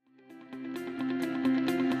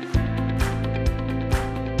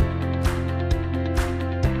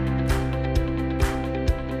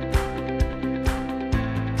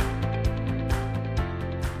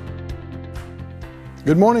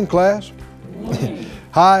Good morning, class. Good morning.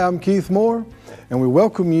 Hi, I'm Keith Moore, and we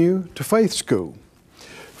welcome you to Faith School.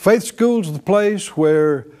 Faith School is the place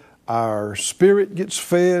where our spirit gets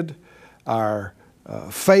fed, our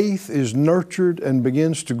faith is nurtured and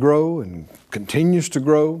begins to grow and continues to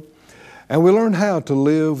grow, and we learn how to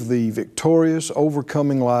live the victorious,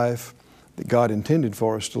 overcoming life that God intended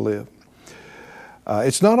for us to live.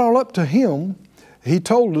 It's not all up to Him. He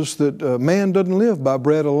told us that man doesn't live by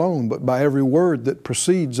bread alone, but by every word that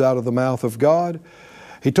proceeds out of the mouth of God.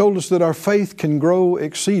 He told us that our faith can grow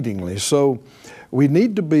exceedingly. So we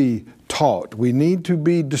need to be taught. We need to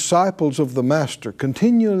be disciples of the Master,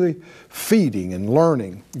 continually feeding and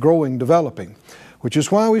learning, growing, developing, which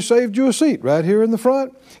is why we saved you a seat right here in the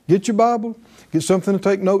front. Get your Bible, get something to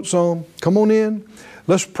take notes on. Come on in.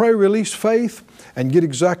 Let's pray, release faith, and get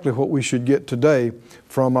exactly what we should get today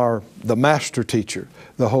from the Master Teacher,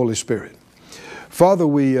 the Holy Spirit. Father,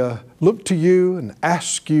 we look to you and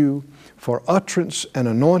ask you for utterance and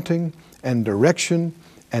anointing and direction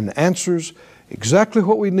and answers, exactly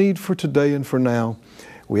what we need for today and for now.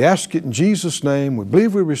 We ask it in Jesus' name. We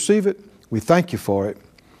believe we receive it. We thank you for it.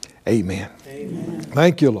 Amen. Amen.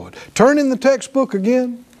 Thank you, Lord. Turn in the textbook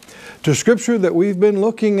again to Scripture that we've been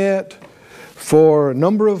looking at for a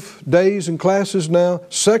number of days and classes now.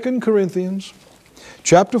 2 Corinthians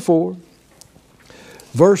chapter 4,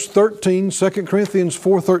 verse 13, 2 Corinthians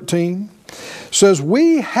 4:13 says,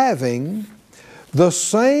 "We having the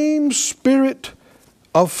same spirit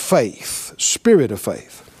of faith,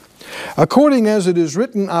 according as it is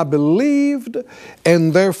written, I believed,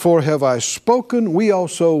 and therefore have I spoken. We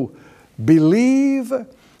also believe,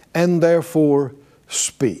 and therefore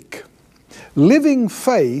speak." Living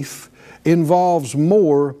faith involves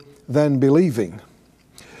more than believing.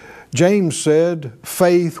 James said,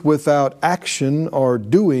 faith without action or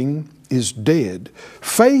doing is dead.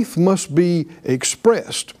 Faith must be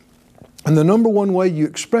expressed. And the number one way you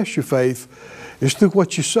express your faith is through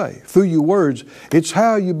what you say, through your words. It's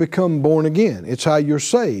how you become born again. It's how you're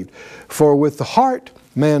saved. For with the heart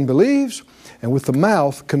man believes, and with the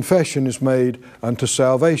mouth confession is made unto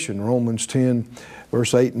salvation. Romans 10,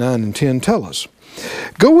 verse 8, 9, and 10 tell us.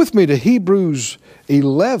 Go with me to Hebrews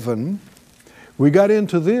 11. We got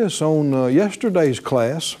into this on yesterday's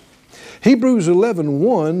class. Hebrews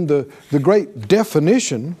 11:1, the great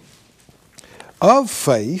definition of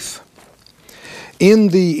faith, in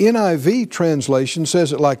the NIV translation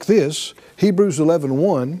says it like this, Hebrews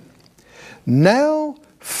 11:1, "Now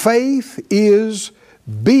faith is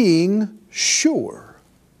being sure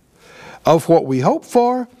of what we hope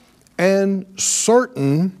for and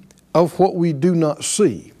certain of what we do not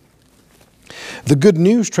see." The Good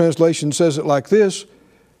News translation says it like this,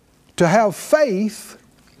 "To have faith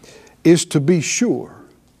is to be sure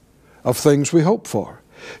of things we hope for.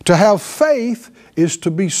 To have faith is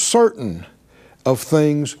to be certain of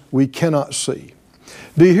things we cannot see."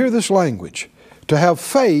 Do you hear this language? To have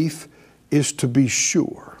faith is to be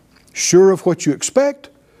sure. Sure of what you expect,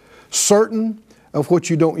 certain of what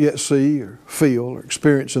you don't yet see or feel or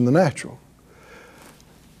experience in the natural.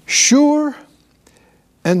 Sure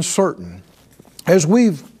and certain. As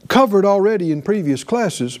we've covered already in previous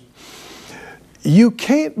classes, you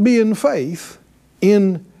can't be in faith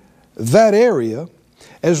in that area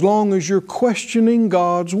as long as you're questioning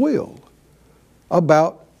God's will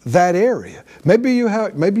about that area. Maybe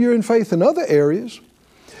you're in faith in other areas,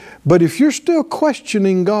 but if you're still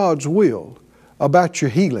questioning God's will about your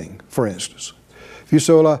healing, for instance, if you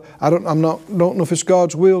say, "Well, I don't know if it's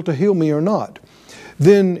God's will to heal me or not,"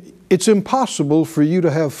 then it's impossible for you to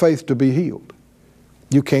have faith to be healed.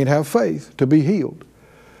 You can't have faith to be healed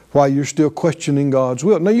while you're still questioning God's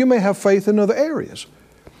will. Now, you may have faith in other areas.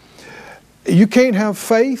 You can't have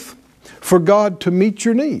faith for God to meet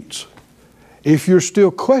your needs if you're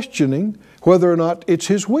still questioning whether or not it's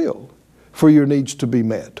His will for your needs to be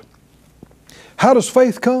met. How does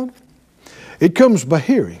faith come? It comes by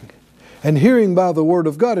hearing, and hearing by the Word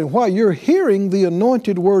of God. And while you're hearing the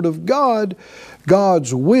anointed Word of God,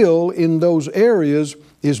 God's will in those areas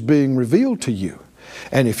is being revealed to you.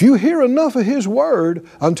 And if you hear enough of His Word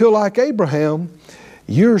until, like Abraham,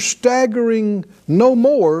 you're staggering no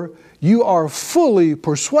more, you are fully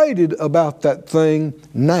persuaded about that thing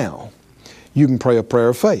now. You can pray a prayer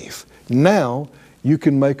of faith. Now you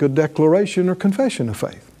can make a declaration or confession of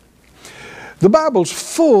faith. The Bible's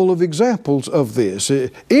full of examples of this.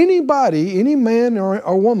 Anybody, any man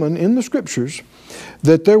or woman in the Scriptures,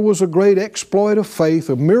 that there was a great exploit of faith,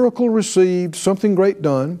 a miracle received, something great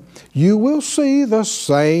done, you will see the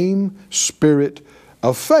same spirit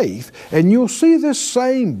of faith. And you'll see this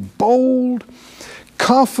same bold,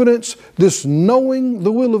 confidence, this knowing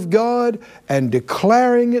the will of God and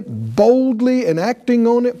declaring it boldly and acting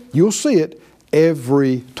on it, you'll see it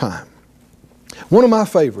every time. One of my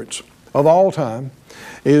favorites of all time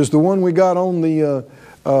is the one we got on the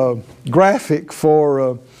graphic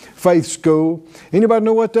for Faith School. Anybody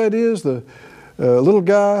know what that is? The little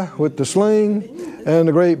guy with the sling and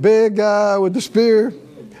the great big guy with the spear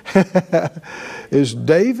is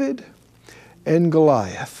David and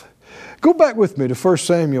Goliath. Go back with me to 1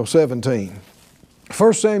 Samuel 17.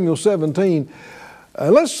 1 Samuel 17,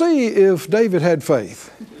 let's see if David had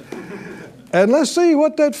faith. And let's see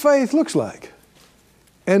what that faith looks like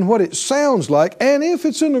and what it sounds like, and if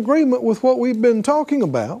it's in agreement with what we've been talking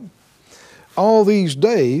about all these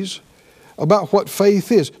days about what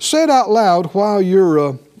faith is. Say it out loud while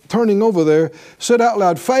you're turning over there. Say it out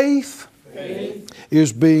loud. Faith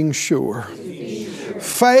is being sure.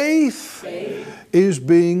 Faith is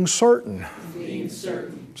being certain.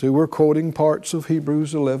 See, we're quoting parts of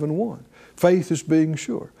Hebrews 11:1. Faith is being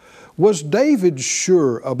sure. Was David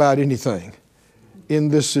sure about anything in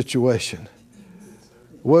this situation?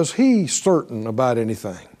 Was he certain about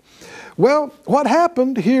anything? Well, what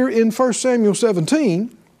happened here in 1 Samuel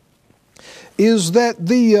 17 is that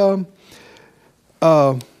the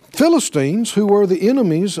Philistines, who were the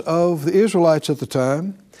enemies of the Israelites at the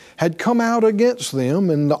time, had come out against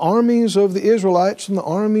them, and the armies of the Israelites and the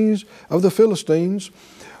armies of the Philistines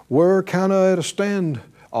were kind of at a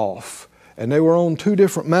standoff. And they were on two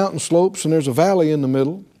different mountain slopes, and there's a valley in the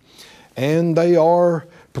middle, and they are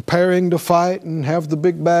preparing to fight and have the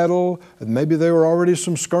big battle, and maybe there were already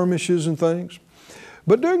some skirmishes and things.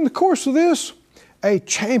 But during the course of this, a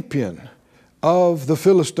champion of the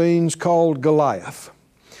Philistines called Goliath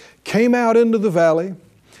came out into the valley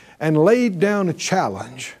and laid down a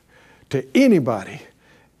challenge to anybody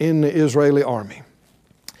in the Israeli army.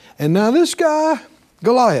 And now this guy,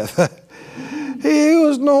 Goliath, he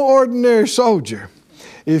was no ordinary soldier.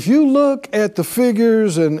 If you look at the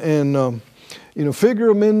figures and figure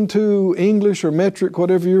them into English or metric,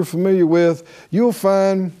 whatever you're familiar with, you'll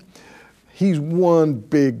find he's one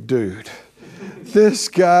big dude. This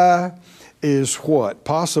guy is what?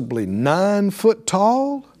 Possibly 9 foot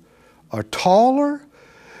tall or taller.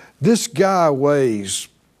 This guy weighs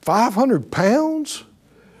 500 pounds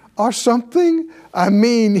or something. I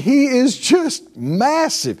mean, he is just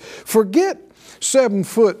massive. Forget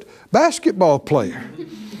 7-foot basketball player.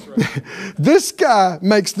 This guy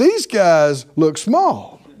makes these guys look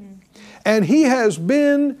small. And he has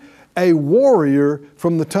been a warrior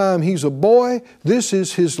from the time he's a boy. This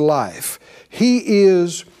is his life. He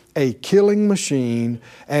is a killing machine,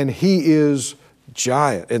 and he is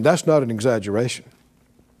giant. And that's not an exaggeration.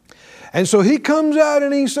 And so he comes out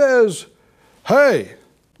and he says, hey,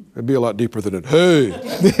 it'd be a lot deeper than it, hey.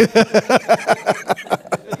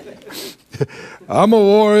 I'm a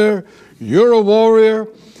warrior, you're a warrior.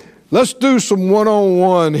 Let's do some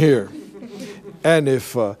one-on-one here. And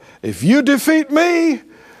if you defeat me,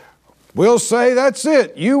 we'll say that's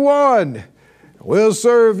it, you won. We'll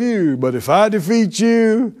serve you. But if I defeat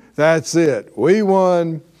you, that's it. We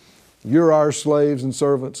won. You're our slaves and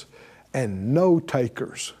servants. And no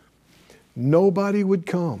takers. Nobody would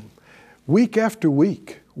come. Week after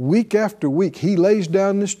week, he lays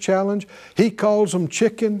down this challenge. He calls them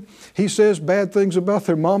chicken. He says bad things about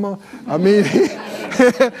their mama. I mean,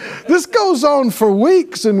 this goes on for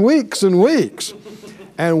weeks and weeks and weeks.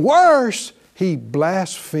 And worse, he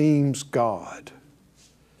blasphemes God.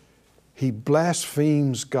 He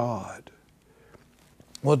blasphemes God.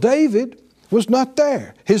 Well, David was not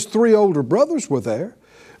there. His 3 older brothers were there,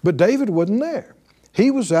 but David wasn't there.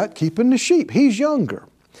 He was out keeping the sheep. He's younger.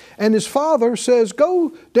 And his father says,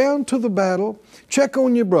 go down to the battle, check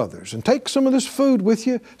on your brothers, and take some of this food with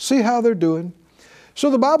you, see how they're doing.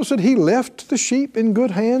 So the Bible said he left the sheep in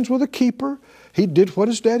good hands with a keeper. He did what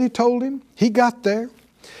his daddy told him. He got there.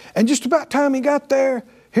 And just about time he got there,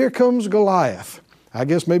 here comes Goliath. I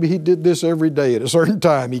guess maybe he did this every day at a certain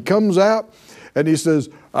time. He comes out and he says,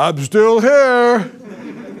 I'm still here.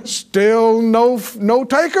 Still no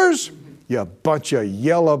takers? You bunch of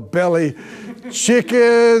yellow belly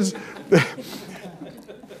chickens.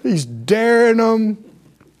 He's daring them.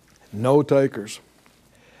 No takers.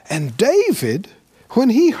 And David,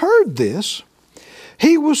 when he heard this,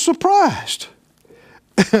 he was surprised.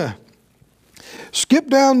 Skip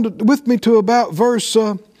down with me to about verse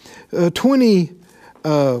 23.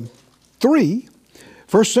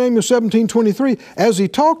 1 Samuel 17:23. As he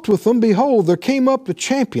talked with them, behold, there came up the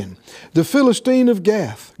champion, the Philistine of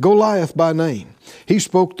Gath, Goliath by name. He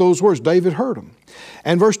spoke those words. David heard them.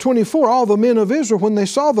 And verse 24, all the men of Israel, when they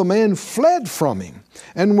saw the man, fled from him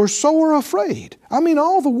and were sore afraid. I mean,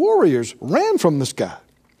 all the warriors ran from this guy.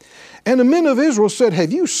 And the men of Israel said,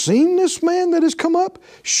 have you seen this man that has come up?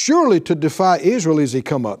 Surely to defy Israel is he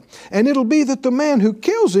come up. And it'll be that the man who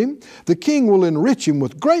kills him, the king will enrich him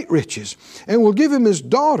with great riches, and will give him his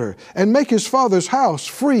daughter, and make his father's house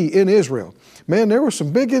free in Israel. Man, there were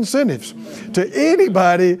some big incentives to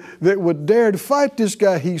anybody that would dare to fight this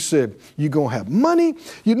guy. He said, you're going to have money.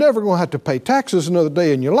 You're never going to have to pay taxes another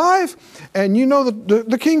day in your life. And you know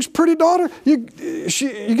the king's pretty daughter, you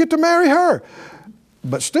get to marry her.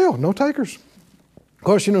 But still, no takers. Of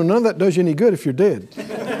course, you know, none of that does you any good if you're dead.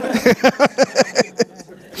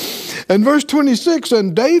 And verse 26,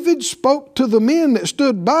 and David spoke to the men that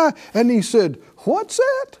stood by, and he said, what's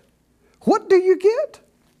that? What do you get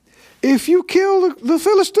if you kill the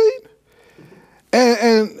Philistine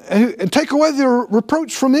and take away the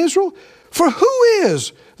reproach from Israel? For who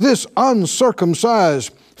is this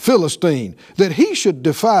uncircumcised Philistine that he should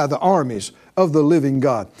defy the armies of the living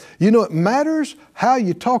God? You know, it matters how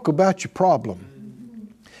you talk about your problem.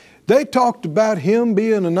 They talked about him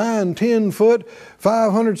being a 9, 10 foot,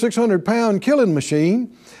 500, 600 pound killing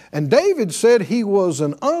machine. And David said he was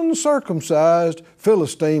an uncircumcised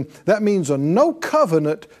Philistine. That means a no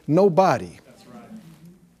covenant, no body. That's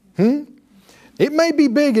right. It may be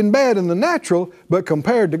big and bad in the natural, but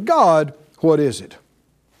compared to God, what is it?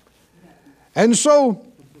 And so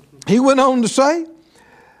he went on to say,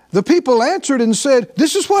 the people answered and said,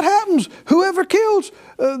 this is what happens. Whoever kills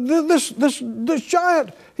this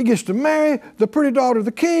giant, he gets to marry the pretty daughter of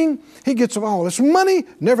the king. He gets all this money,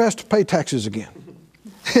 never has to pay taxes again.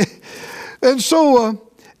 And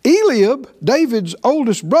so Eliab, David's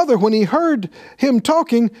oldest brother, when he heard him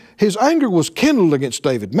talking, his anger was kindled against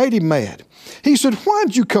David, made him mad. He said, why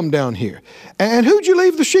did you come down here? And who'd you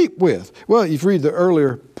leave the sheep with? Well, if you read the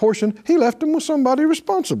earlier portion, he left them with somebody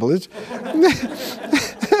responsible. He's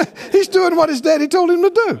doing what his daddy told him to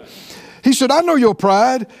do. He said, I know your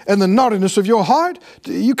pride and the naughtiness of your heart.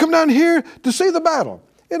 You come down here to see the battle.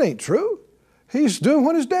 It ain't true. He's doing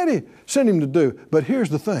what his daddy sent him to do. But here's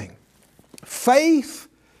the thing. Faith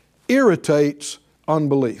irritates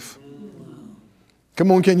unbelief.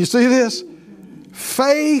 Come on, can you see this?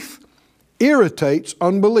 Faith irritates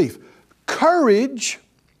unbelief. Courage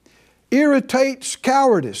irritates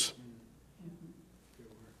cowardice.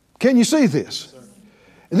 Can you see this?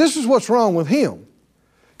 And this is what's wrong with him.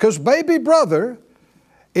 Because baby brother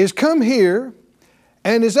is come here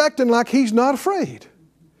and is acting like he's not afraid.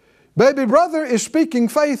 Baby brother is speaking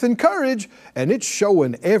faith and courage, and it's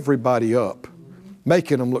showing everybody up,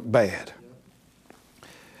 making them look bad.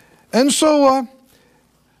 And so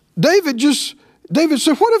David said,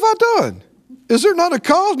 what have I done? Is there not a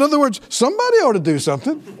cause? In other words, somebody ought to do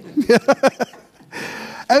something.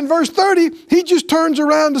 And verse 30, he just turns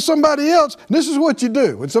around to somebody else. And this is what you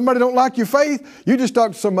do. When somebody don't like your faith, you just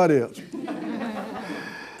talk to somebody else.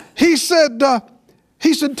 He said,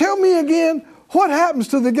 tell me again, what happens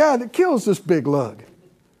to the guy that kills this big lug?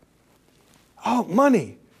 Oh,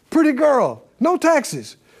 money, pretty girl, no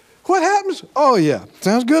taxes. What happens? Oh yeah,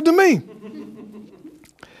 sounds good to me.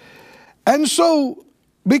 And so,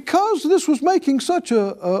 because this was making such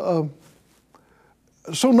so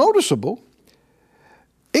noticeable,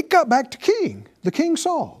 it got back to King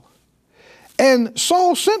Saul. And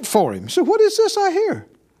Saul sent for him. He said, what is this I hear?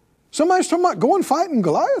 Somebody's talking about going fighting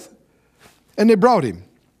Goliath? And they brought him.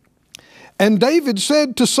 And David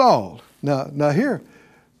said to Saul, now here,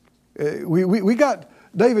 we got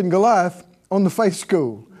David and Goliath on the faith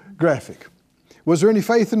school graphic. Was there any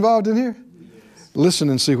faith involved in here? Listen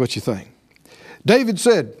and see what you think. David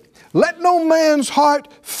said, let no man's heart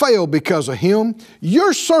fail because of him.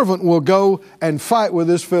 Your servant will go and fight with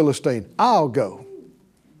this Philistine. I'll go.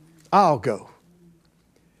 I'll go.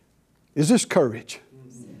 Is this courage?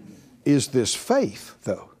 Is this faith,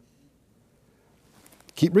 though?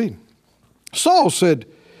 Keep reading. Saul said,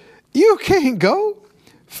 you can't go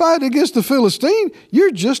fight against the Philistine.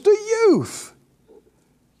 You're just a youth.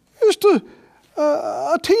 Just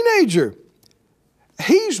a teenager.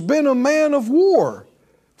 He's been a man of war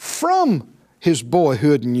from his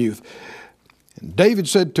boyhood and youth. And David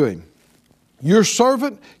said to him, your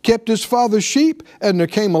servant kept his father's sheep, and there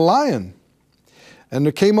came a lion, and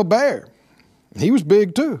there came a bear. He was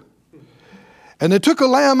big too. And they took a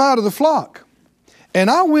lamb out of the flock, and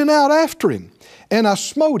I went out after him, and I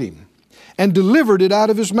smote him, and delivered it out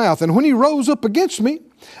of his mouth. And when he rose up against me,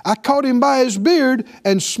 I caught him by his beard,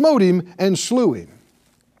 and smote him, and slew him.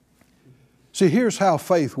 See, here's how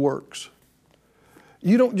faith works.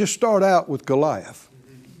 You don't just start out with Goliath.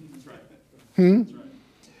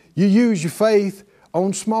 You use your faith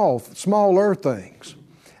on smaller things.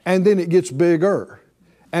 And then it gets bigger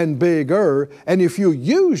and bigger. And if you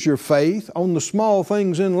use your faith on the small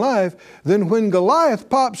things in life, then when Goliath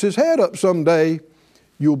pops his head up someday,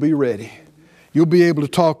 you'll be ready. You'll be able to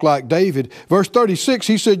talk like David. Verse 36,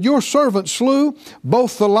 he said, your servant slew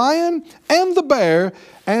both the lion and the bear,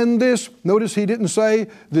 and this, notice he didn't say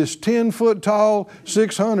this 10-foot tall,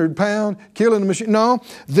 600-pound killing machine. No,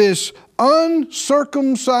 this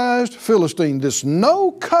uncircumcised Philistine, this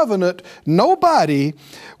no covenant, nobody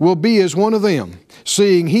will be as one of them,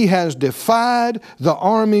 seeing he has defied the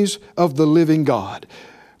armies of the living God.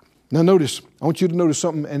 Now notice, I want you to notice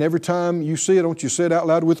something, and every time you see it, I want you to say it out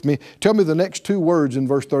loud with me. Tell me the next two words in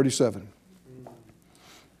verse 37.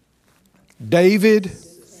 David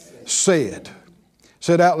said.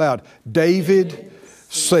 Say it out loud. David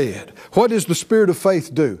said. What does the spirit of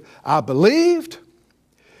faith do? I believed,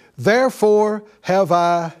 therefore have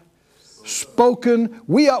I spoken.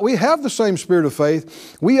 We have the same spirit of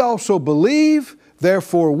faith. We also believe,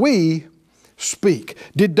 therefore we speak.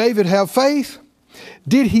 Did David have faith?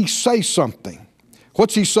 Did he say something?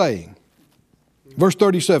 What's he saying? Verse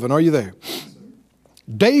 37, are you there?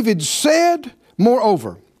 David said,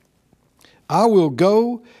 moreover, I will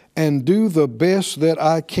go and do the best that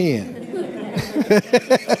I can.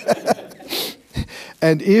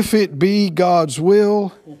 And if it be God's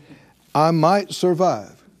will, I might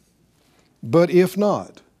survive. But if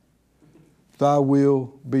not, thy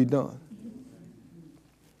will be done.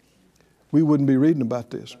 We wouldn't be reading about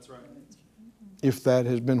this. That's right. If that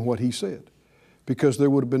has been what he said, because there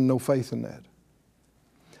would have been no faith in that.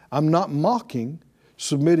 I'm not mocking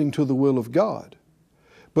submitting to the will of God,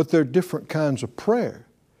 but there are different kinds of prayer.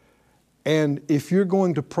 And if you're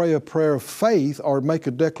going to pray a prayer of faith or make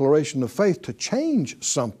a declaration of faith to change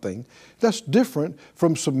something, that's different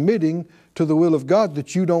from submitting to the will of God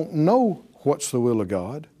that you don't know what's the will of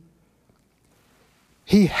God.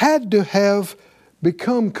 He had to have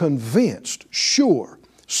become convinced, sure,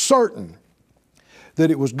 certain, that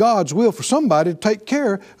it was God's will for somebody to take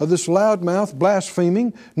care of this loudmouth,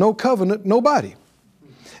 blaspheming, no covenant, nobody.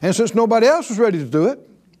 And since nobody else was ready to do it,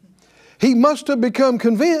 he must have become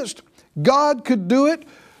convinced God could do it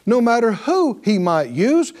no matter who he might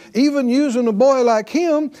use, even using a boy like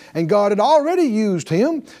him. And God had already used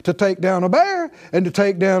him to take down a bear and to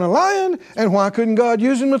take down a lion. And why couldn't God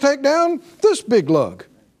use him to take down this big lug?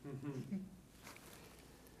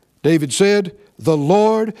 David said, the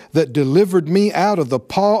Lord that delivered me out of the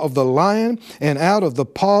paw of the lion and out of the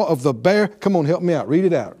paw of the bear. Come on, help me out. Read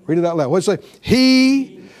it out. Read it out loud. What's it say?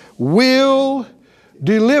 He will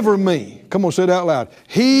deliver me. Come on, say it out loud.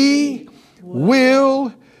 He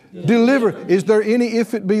will deliver. Is there any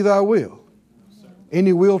if it be thy will?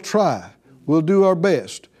 Any we'll try. We'll do our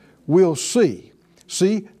best. We'll see.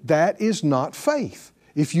 See, that is not faith.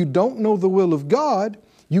 If you don't know the will of God,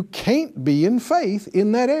 you can't be in faith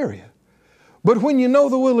in that area. But when you know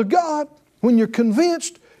the will of God, when you're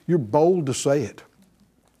convinced, you're bold to say it.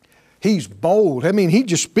 He's bold. I mean, he's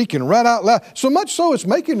just speaking right out loud. So much so it's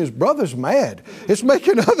making his brothers mad. It's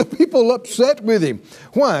making other people upset with him.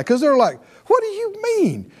 Why? Because they're like, what do you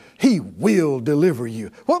mean? He will deliver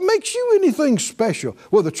you. What makes you anything special?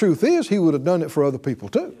 Well, the truth is, he would have done it for other people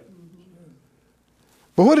too.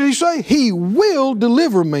 But what did he say? He will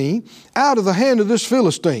deliver me out of the hand of this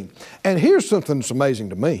Philistine. And here's something that's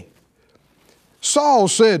amazing to me. Saul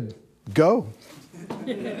said, go.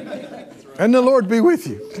 And the Lord be with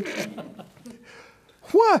you.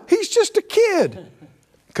 Why? He's just a kid.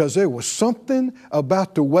 Because there was something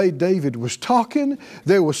about the way David was talking.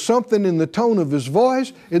 There was something in the tone of his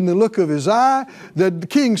voice, in the look of his eye, that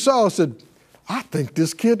King Saul said, I think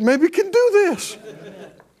this kid maybe can do this.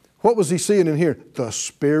 What was he seeing in here? The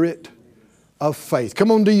spirit of faith.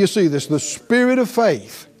 Come on, do you see this? The spirit of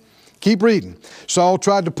faith. Keep reading. Saul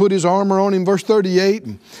tried to put his armor on him, verse 38,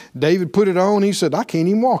 and David put it on. He said, I can't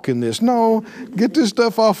even walk in this. No, get this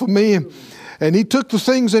stuff off of me. And he took the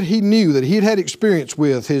things that he knew, that he had experience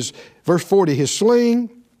with, his, verse 40, his sling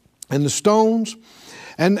and the stones,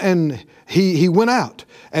 and he went out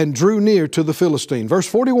and drew near to the Philistine. Verse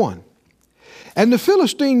 41, and the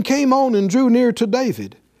Philistine came on and drew near to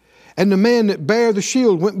David, and the man that bare the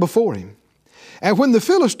shield went before him. And when the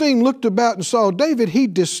Philistine looked about and saw David, he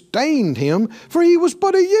disdained him, for he was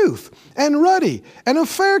but a youth, and ruddy, and of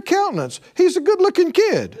fair countenance. He's a good-looking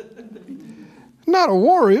kid, not a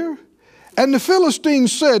warrior. And the Philistine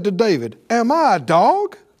said to David, am I a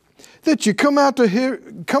dog, that you come out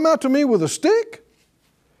to me with a stick?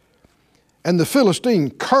 And the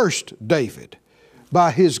Philistine cursed David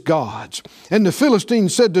by his gods. And the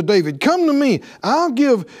Philistines said to David, come to me, I'll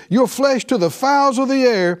give your flesh to the fowls of the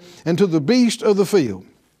air and to the beasts of the field.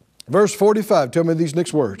 Verse 45, tell me these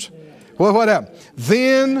next words. Well, what happened?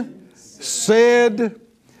 Then said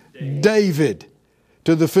David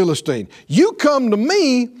to the Philistine, you come to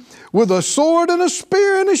me with a sword and a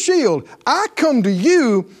spear and a shield. I come to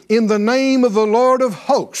you in the name of the Lord of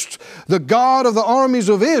hosts, the God of the armies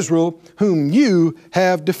of Israel, whom you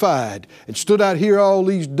have defied. And stood out here all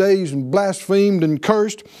these days and blasphemed and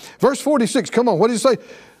cursed. Verse 46, come on, what does it say?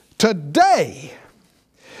 Today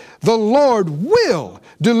the Lord will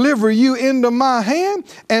deliver you into my hand,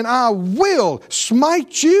 and I will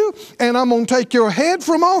smite you, and I'm going to take your head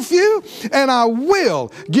from off you, and I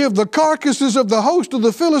will give the carcasses of the host of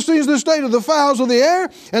the Philistines this day to the fowls of the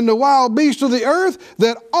air and the wild beasts of the earth,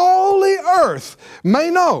 that all the earth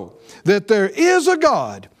may know that there is a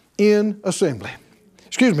God in assembly.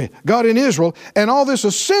 God in Israel, and all this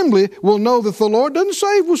assembly will know that the Lord doesn't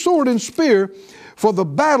save with sword and spear, for the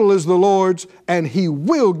battle is the Lord's, and He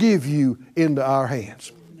will give you into our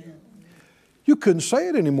hands. You couldn't say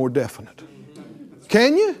it any more definite.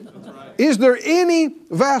 Can you? Is there any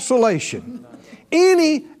vacillation,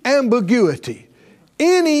 any ambiguity,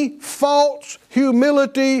 any false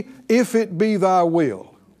humility, if it be thy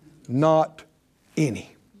will? Not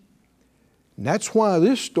any. And that's why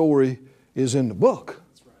this story is in the book.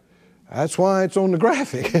 That's why it's on the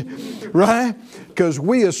graphic, right? Because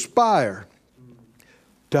we aspire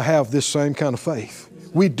to have this same kind of faith.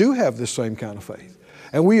 We do have this same kind of faith.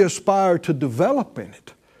 And we aspire to develop in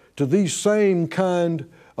it to these same kind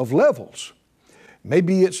of levels.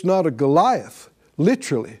 Maybe it's not a Goliath,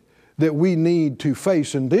 literally, that we need to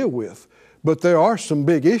face and deal with. But there are some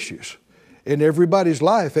big issues in everybody's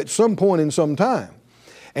life at some point in some time.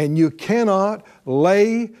 And you cannot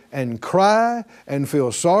lay and cry and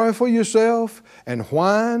feel sorry for yourself and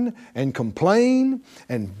whine and complain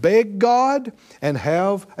and beg God and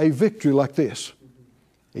have a victory like this.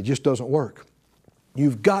 It just doesn't work.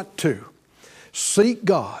 You've got to seek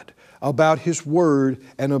God about His Word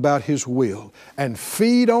and about His will and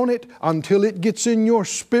feed on it until it gets in your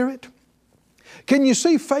spirit. Can you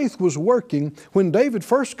see faith was working when David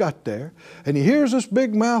first got there and he hears this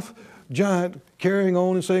big mouth giant carrying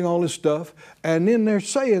on and saying all this stuff, and then they're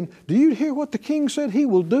saying, do you hear what the king said he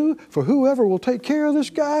will do for whoever will take care of this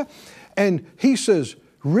guy? And he says,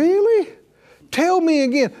 really? Tell me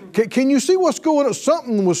again. Can you see what's going on?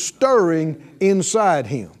 Something was stirring inside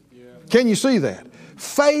him. Yeah. Can you see that?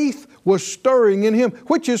 Faith was stirring in him,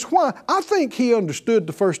 which is why I think he understood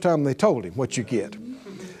the first time they told him what you get.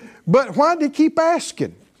 But why did he keep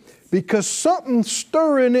asking? Because something's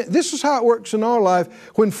stirring it. This is how it works in our life.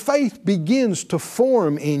 When faith begins to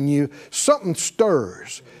form in you, something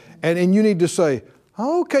stirs. And you need to say,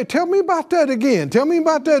 okay, tell me about that again. Tell me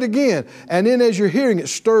about that again. And then as you're hearing it,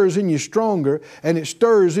 stirs in you stronger, and it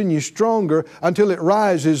stirs in you stronger until it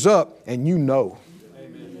rises up and you know.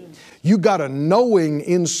 Amen. You got a knowing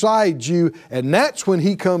inside you, and that's when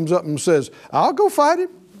He comes up and says, I'll go fight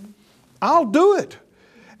him. I'll do it.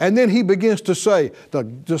 And then he begins to say,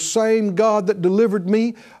 the same God that delivered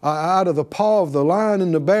me out of the paw of the lion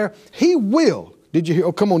and the bear, He will. Did you hear?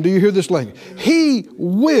 Oh, come on, do you hear this language? He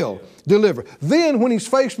will deliver. Then when he's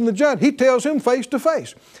facing the giant, He tells him face to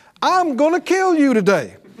face, I'm going to kill you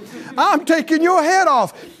today. I'm taking your head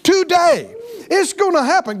off today. It's going to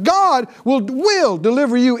happen. God will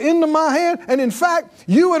deliver you into my hand, and in fact,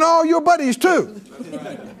 you and all your buddies too.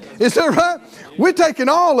 Is that right? We're taking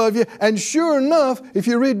all of you, and sure enough, if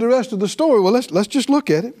you read the rest of the story, well, let's just look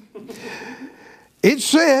at it. It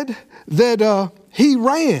said that he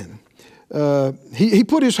ran. He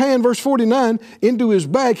put his hand, verse 49, into his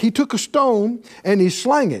bag. He took a stone and he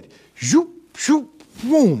slang it. Zoop, zoop,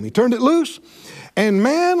 boom. He turned it loose. And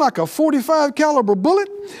man, like a 45 caliber bullet,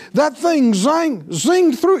 that thing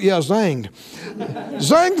zinged through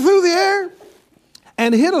the air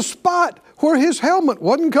and hit a spot where his helmet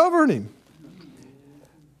wasn't covering him.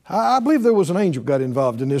 I believe there was an angel got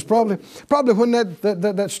involved in this. Probably when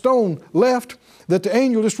that stone left, that the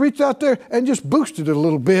angel just reached out there and just boosted it a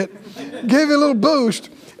little bit, gave it a little boost,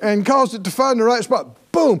 and caused it to find the right spot.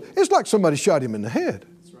 Boom! It's like somebody shot him in the head.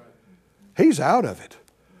 That's right. He's out of it.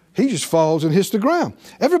 He just falls and hits the ground.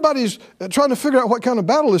 Everybody's trying to figure out what kind of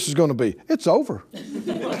battle this is going to be. It's over.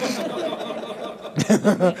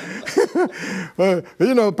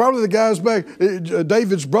 Probably the guys back,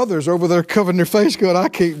 David's brothers over there covering their face going, I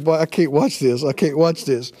can't watch this. I can't watch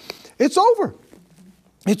this. It's over.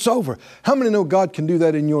 It's over. How many know God can do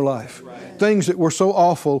that in your life? Things that were so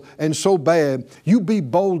awful and so bad, you be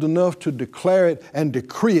bold enough to declare it and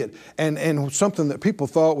decree it. And something that people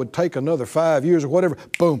thought would take another 5 years or whatever,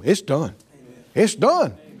 boom, it's done. It's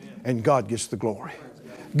done. And God gets the glory.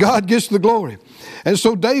 God gets the glory. And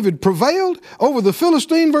so David prevailed over the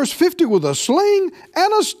Philistine, verse 50, with a sling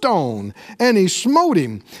and a stone. And he smote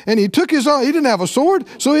him. And he took his arm. He didn't have a sword,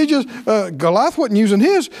 so he just, Goliath wasn't using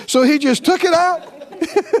his, so he just took it out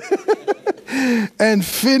and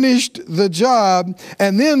finished the job.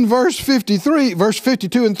 And then verse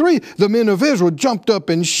 52 and 3, the men of Israel jumped up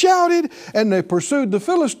and shouted, and they pursued the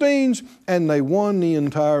Philistines, and they won the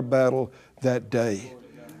entire battle that day.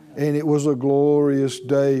 And it was a glorious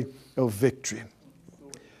day of victory.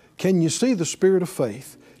 Can you see the spirit of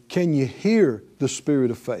faith? Can you hear the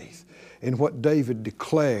spirit of faith in what David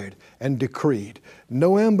declared and decreed?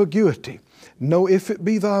 No ambiguity, no if it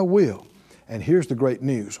be thy will. And here's the great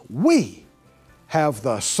news. We have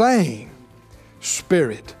the same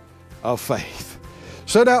spirit of faith.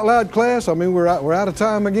 Say it out loud, class. I mean, we're out of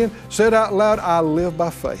time again. Say it out loud. I live by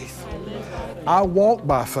faith. I walk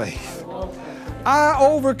by faith. I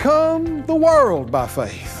overcome the world by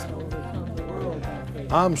faith.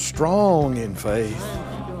 I'm strong in faith,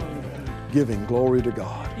 giving glory to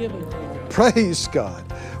God. Praise God.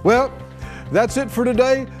 Well, that's it for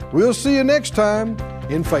today. We'll see you next time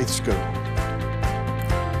in Faith School.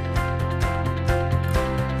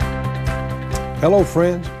 Hello,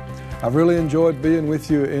 friends. I've really enjoyed being with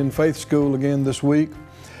you in Faith School again this week,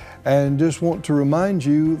 and just want to remind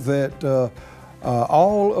you that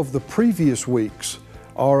all of the previous weeks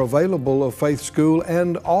are available of Faith School,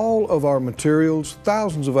 and all of our materials,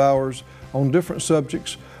 thousands of hours on different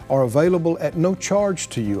subjects, are available at no charge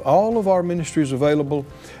to you. All of our ministry is available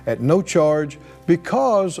at no charge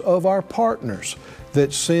because of our partners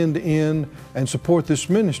that send in and support this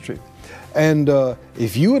ministry. And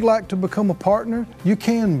if you would like to become a partner, you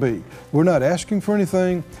can be. We're not asking for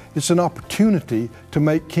anything. It's an opportunity to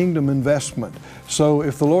make kingdom investment. So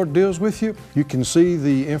if the Lord deals with you, you can see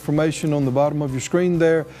the information on the bottom of your screen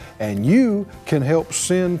there, and you can help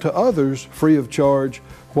send to others free of charge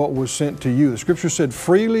what was sent to you. The Scripture said,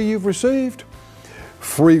 freely you've received,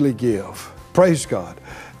 freely give. Praise God.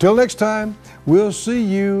 Till next time, we'll see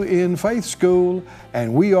you in Faith School,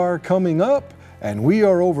 and we are coming up, and we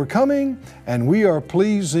are overcoming, and we are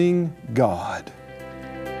pleasing God.